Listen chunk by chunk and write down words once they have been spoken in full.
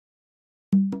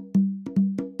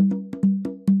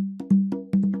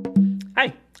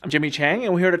Hi, I'm Jimmy Chang,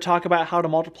 and we're here to talk about how to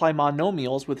multiply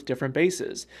monomials with different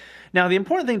bases. Now, the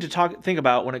important thing to think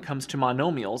about when it comes to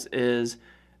monomials is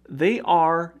they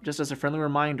are, just as a friendly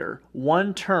reminder,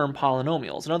 one-term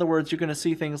polynomials. In other words, you're going to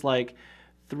see things like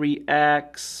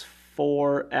 3x,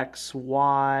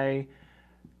 4xy,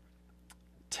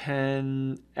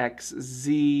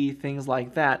 10xz, things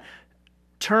like that.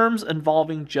 Terms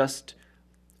involving just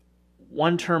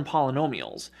one-term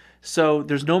polynomials. So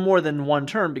there's no more than one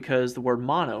term because the word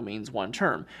mono means one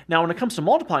term. Now, when it comes to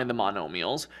multiplying the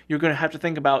monomials, you're going to have to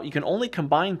think about you can only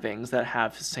combine things that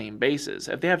have the same bases.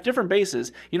 If they have different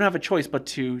bases, you don't have a choice but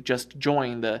to just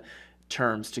join the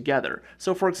terms together.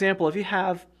 So for example, if you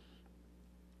have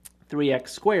 3x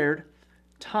squared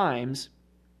times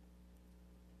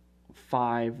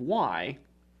 5y,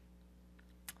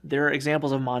 there are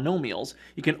examples of monomials.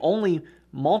 You can only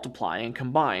multiply and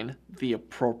combine the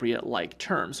appropriate like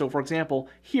terms. So for example,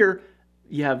 here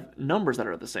you have numbers that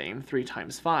are the same, 3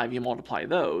 times 5, you multiply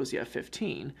those, you have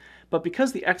 15. But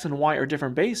because the x and y are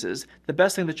different bases, the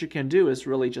best thing that you can do is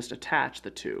really just attach the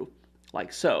two,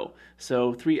 like so.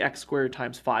 So 3x squared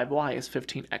times 5y is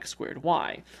 15x squared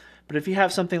y. But if you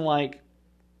have something like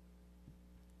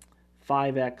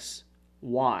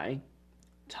 5xy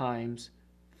times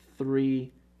 3x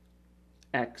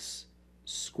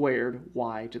squared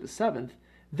y to the 7th,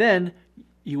 then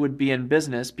you would be in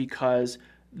business because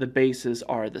the bases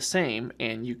are the same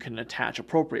and you can attach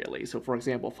appropriately. So for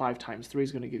example, 5 times 3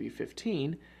 is going to give you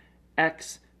 15.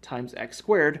 X times x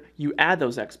squared, you add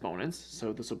those exponents,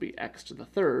 so this will be x to the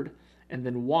 3rd, and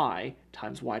then y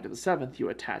times y to the 7th, you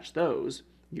attach those,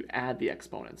 you add the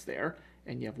exponents there,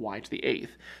 and you have y to the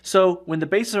 8th. So when the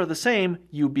bases are the same,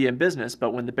 you be in business,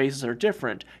 but when the bases are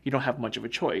different, you don't have much of a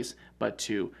choice but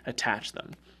to attach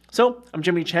them. So I'm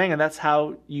Jimmy Chang, and that's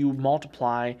how you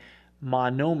multiply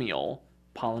monomial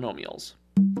polynomials.